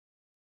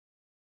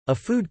A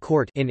food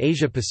court in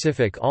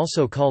Asia-Pacific,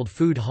 also called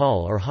food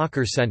hall or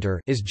hawker center,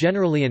 is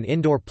generally an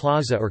indoor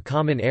plaza or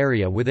common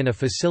area within a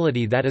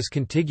facility that is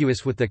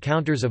contiguous with the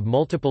counters of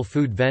multiple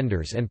food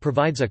vendors and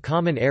provides a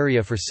common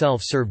area for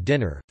self-served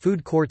dinner.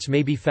 Food courts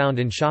may be found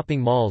in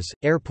shopping malls,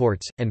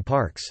 airports, and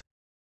parks.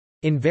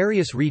 In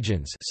various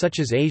regions such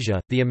as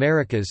Asia, the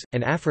Americas,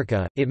 and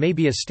Africa, it may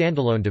be a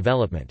standalone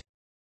development.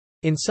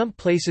 In some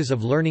places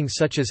of learning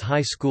such as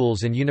high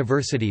schools and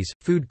universities,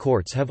 food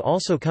courts have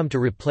also come to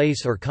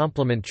replace or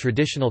complement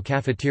traditional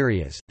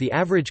cafeterias. The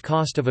average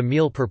cost of a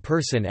meal per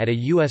person at a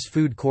U.S.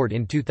 food court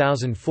in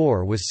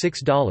 2004 was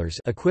 $6,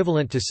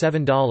 equivalent to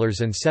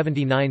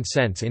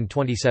 $7.79 in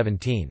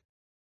 2017.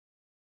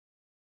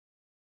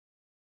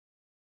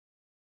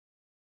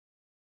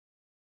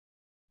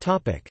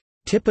 Topic: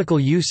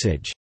 Typical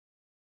usage.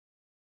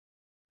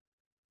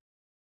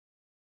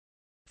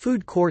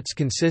 Food courts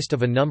consist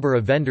of a number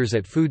of vendors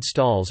at food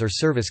stalls or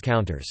service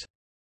counters.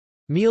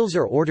 Meals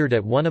are ordered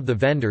at one of the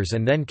vendors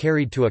and then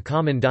carried to a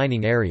common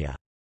dining area.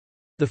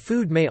 The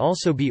food may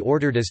also be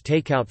ordered as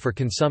takeout for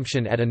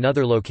consumption at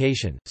another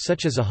location,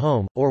 such as a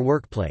home, or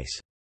workplace.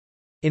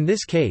 In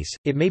this case,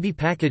 it may be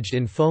packaged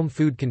in foam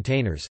food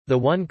containers, though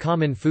one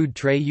common food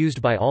tray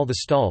used by all the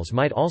stalls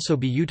might also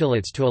be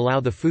utilized to allow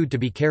the food to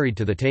be carried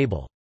to the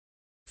table.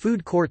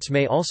 Food courts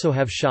may also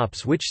have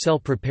shops which sell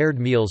prepared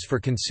meals for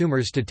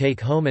consumers to take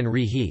home and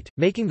reheat,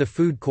 making the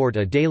food court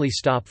a daily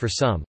stop for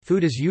some.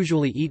 Food is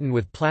usually eaten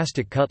with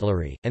plastic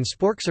cutlery, and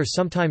sporks are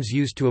sometimes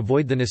used to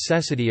avoid the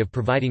necessity of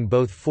providing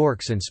both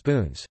forks and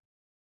spoons.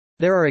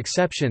 There are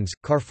exceptions.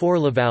 Carrefour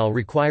Laval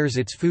requires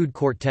its food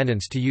court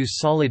tenants to use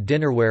solid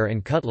dinnerware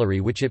and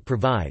cutlery which it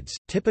provides.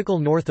 Typical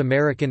North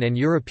American and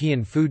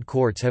European food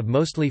courts have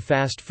mostly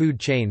fast food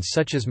chains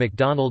such as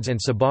McDonald's and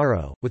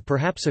Sbarro, with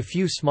perhaps a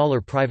few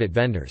smaller private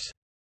vendors.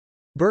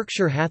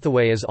 Berkshire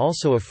Hathaway is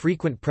also a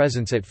frequent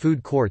presence at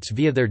food courts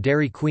via their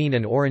Dairy Queen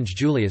and Orange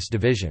Julius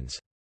divisions.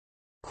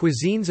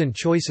 Cuisines and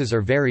choices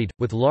are varied,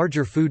 with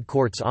larger food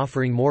courts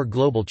offering more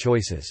global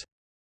choices.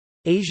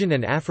 Asian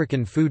and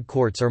African food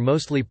courts are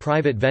mostly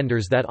private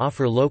vendors that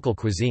offer local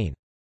cuisine.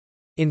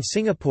 In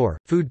Singapore,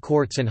 food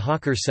courts and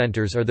hawker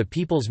centers are the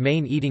people's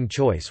main eating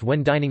choice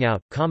when dining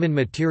out. Common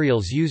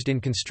materials used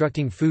in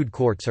constructing food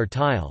courts are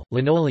tile,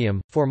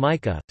 linoleum,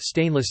 formica,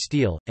 stainless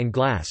steel, and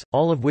glass,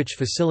 all of which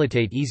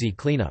facilitate easy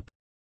cleanup.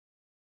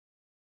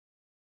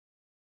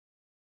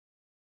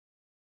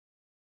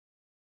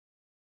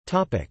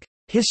 Topic: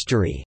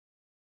 History.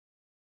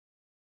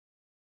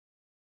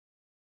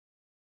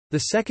 The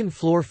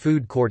second-floor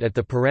food court at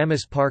the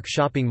Paramus Park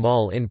Shopping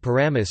Mall in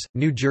Paramus,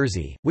 New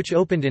Jersey, which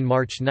opened in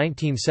March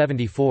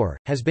 1974,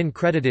 has been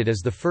credited as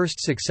the first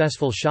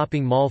successful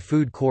shopping mall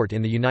food court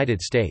in the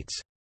United States.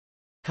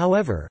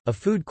 However, a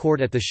food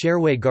court at the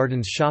Sherway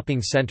Gardens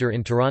Shopping Centre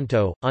in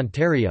Toronto,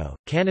 Ontario,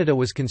 Canada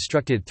was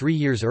constructed 3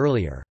 years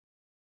earlier.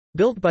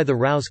 Built by the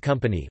Rouse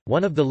Company,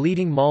 one of the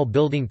leading mall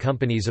building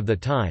companies of the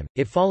time,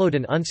 it followed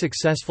an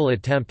unsuccessful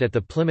attempt at the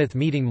Plymouth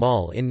Meeting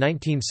Mall in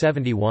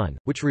 1971,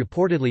 which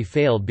reportedly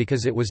failed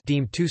because it was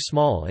deemed too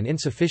small and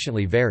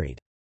insufficiently varied.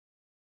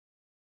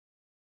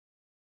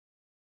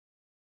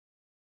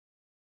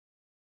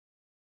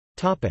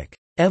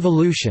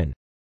 Evolution.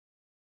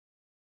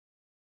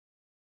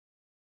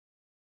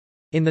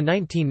 In the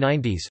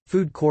 1990s,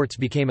 food courts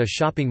became a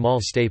shopping mall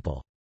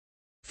staple.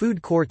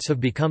 Food courts have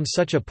become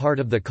such a part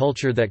of the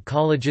culture that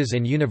colleges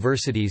and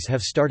universities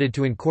have started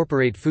to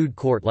incorporate food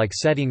court-like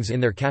settings in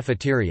their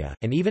cafeteria,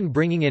 and even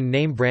bringing in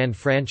name-brand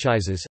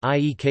franchises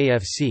i.e.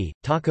 KFC,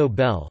 Taco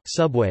Bell,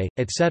 Subway,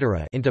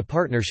 etc. into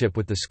partnership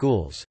with the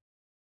schools.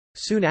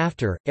 Soon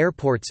after,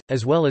 airports,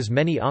 as well as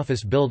many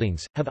office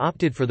buildings, have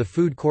opted for the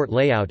food court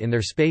layout in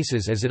their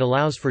spaces as it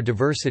allows for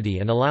diversity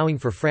and allowing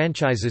for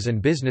franchises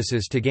and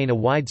businesses to gain a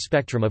wide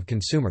spectrum of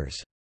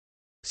consumers.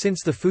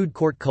 Since the food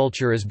court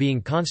culture is being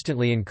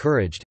constantly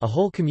encouraged, a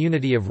whole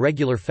community of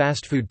regular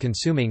fast food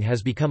consuming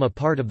has become a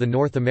part of the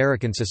North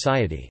American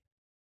society.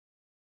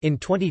 In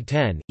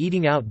 2010,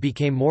 eating out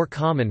became more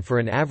common for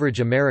an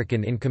average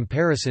American in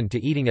comparison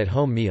to eating at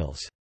home meals.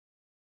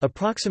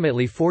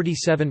 Approximately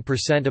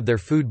 47% of their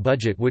food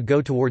budget would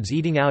go towards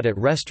eating out at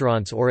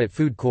restaurants or at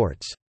food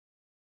courts.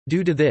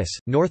 Due to this,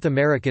 North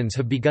Americans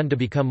have begun to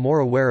become more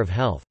aware of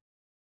health.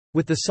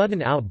 With the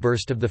sudden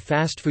outburst of the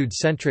fast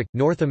food-centric,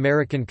 North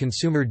American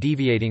consumer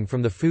deviating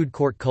from the food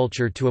court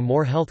culture to a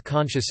more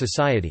health-conscious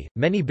society,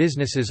 many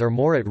businesses are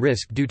more at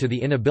risk due to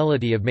the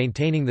inability of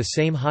maintaining the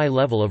same high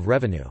level of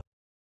revenue.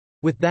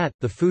 With that,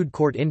 the food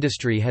court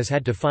industry has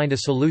had to find a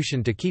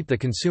solution to keep the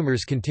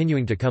consumers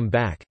continuing to come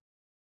back.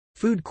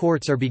 Food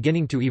courts are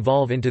beginning to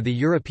evolve into the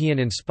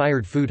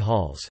European-inspired food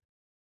halls.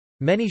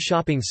 Many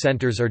shopping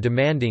centers are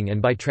demanding,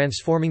 and by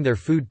transforming their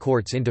food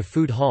courts into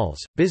food halls,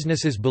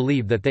 businesses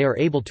believe that they are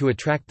able to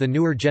attract the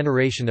newer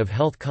generation of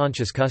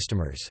health-conscious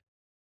customers.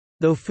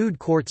 Though food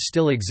courts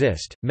still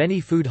exist, many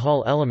food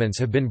hall elements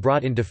have been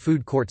brought into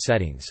food court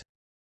settings.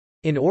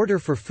 In order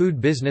for food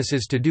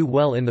businesses to do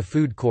well in the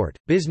food court,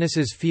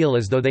 businesses feel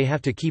as though they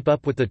have to keep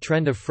up with the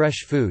trend of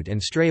fresh food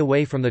and stray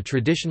away from the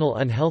traditional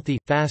unhealthy,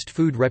 fast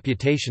food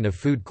reputation of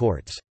food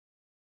courts.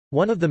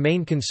 One of the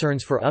main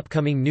concerns for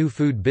upcoming new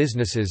food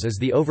businesses is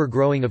the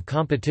overgrowing of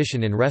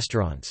competition in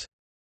restaurants.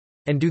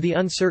 And due to the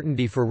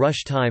uncertainty for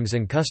rush times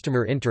and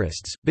customer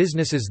interests,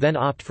 businesses then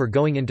opt for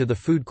going into the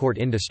food court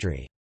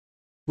industry.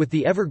 With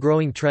the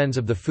ever-growing trends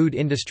of the food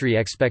industry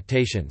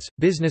expectations,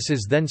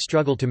 businesses then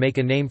struggle to make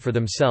a name for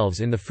themselves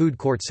in the food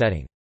court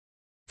setting.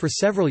 For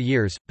several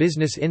years,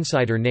 Business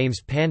Insider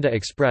names Panda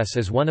Express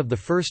as one of the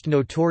first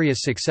notorious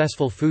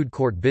successful food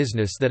court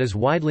business that is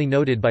widely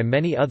noted by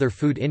many other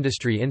food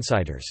industry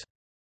insiders.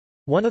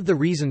 One of the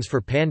reasons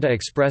for Panda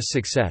Express'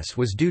 success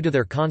was due to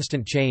their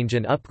constant change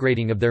and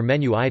upgrading of their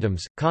menu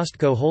items.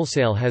 Costco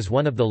Wholesale has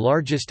one of the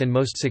largest and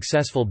most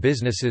successful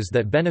businesses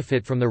that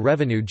benefit from the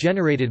revenue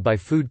generated by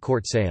food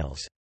court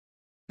sales.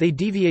 They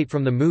deviate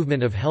from the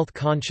movement of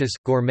health-conscious,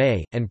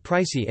 gourmet, and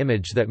pricey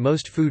image that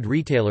most food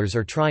retailers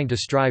are trying to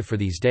strive for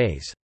these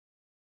days.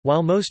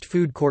 While most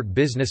food court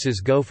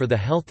businesses go for the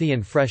healthy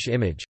and fresh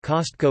image,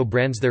 Costco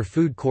brands their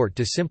food court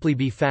to simply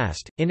be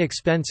fast,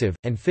 inexpensive,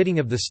 and fitting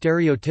of the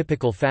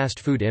stereotypical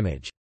fast food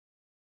image.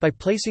 By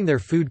placing their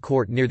food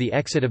court near the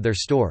exit of their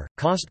store,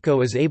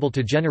 Costco is able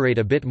to generate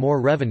a bit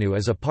more revenue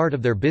as a part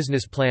of their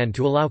business plan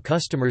to allow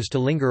customers to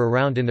linger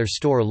around in their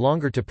store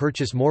longer to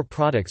purchase more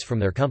products from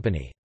their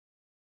company.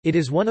 It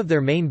is one of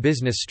their main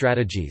business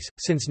strategies,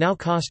 since now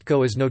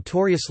Costco is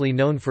notoriously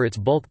known for its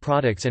bulk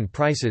products and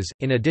prices,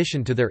 in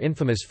addition to their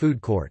infamous food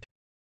court.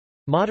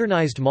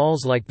 Modernized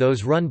malls like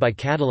those run by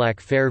Cadillac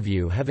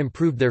Fairview have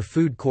improved their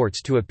food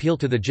courts to appeal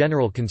to the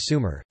general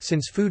consumer,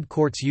 since food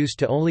courts used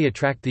to only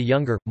attract the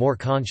younger, more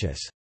conscious,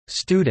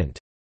 student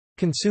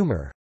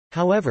consumer.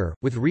 However,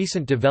 with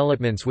recent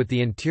developments with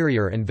the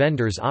interior and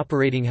vendors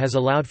operating has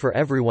allowed for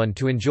everyone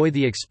to enjoy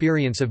the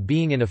experience of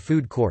being in a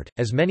food court,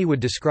 as many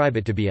would describe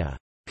it to be a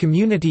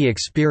community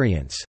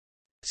experience.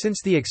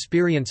 Since the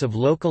experience of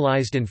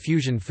localized and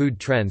fusion food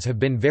trends have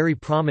been very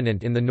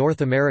prominent in the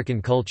North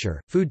American culture,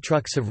 food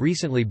trucks have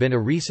recently been a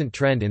recent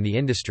trend in the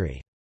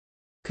industry.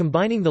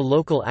 Combining the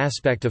local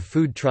aspect of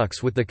food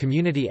trucks with the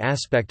community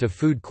aspect of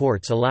food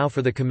courts allow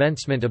for the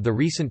commencement of the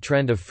recent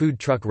trend of food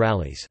truck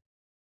rallies.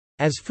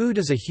 As food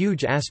is a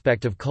huge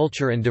aspect of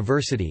culture and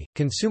diversity,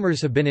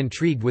 consumers have been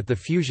intrigued with the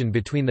fusion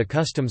between the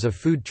customs of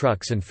food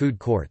trucks and food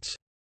courts.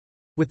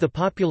 With the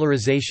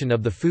popularization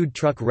of the food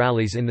truck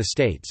rallies in the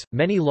States,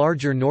 many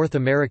larger North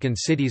American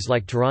cities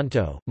like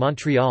Toronto,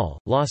 Montreal,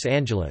 Los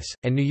Angeles,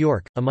 and New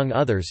York, among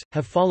others,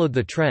 have followed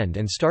the trend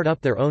and start up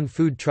their own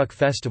food truck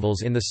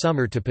festivals in the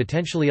summer to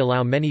potentially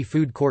allow many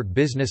food court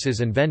businesses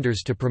and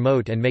vendors to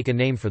promote and make a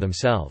name for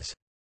themselves.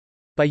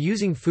 By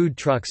using food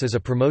trucks as a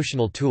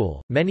promotional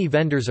tool, many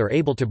vendors are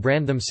able to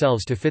brand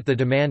themselves to fit the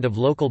demand of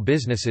local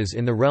businesses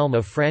in the realm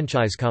of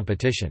franchise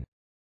competition.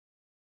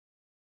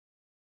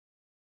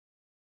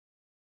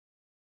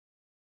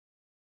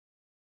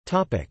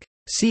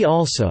 See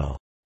also: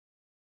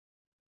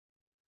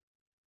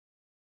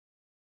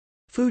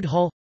 Food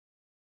hall,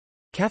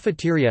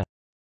 Cafeteria,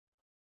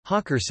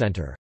 Hawker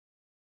Center.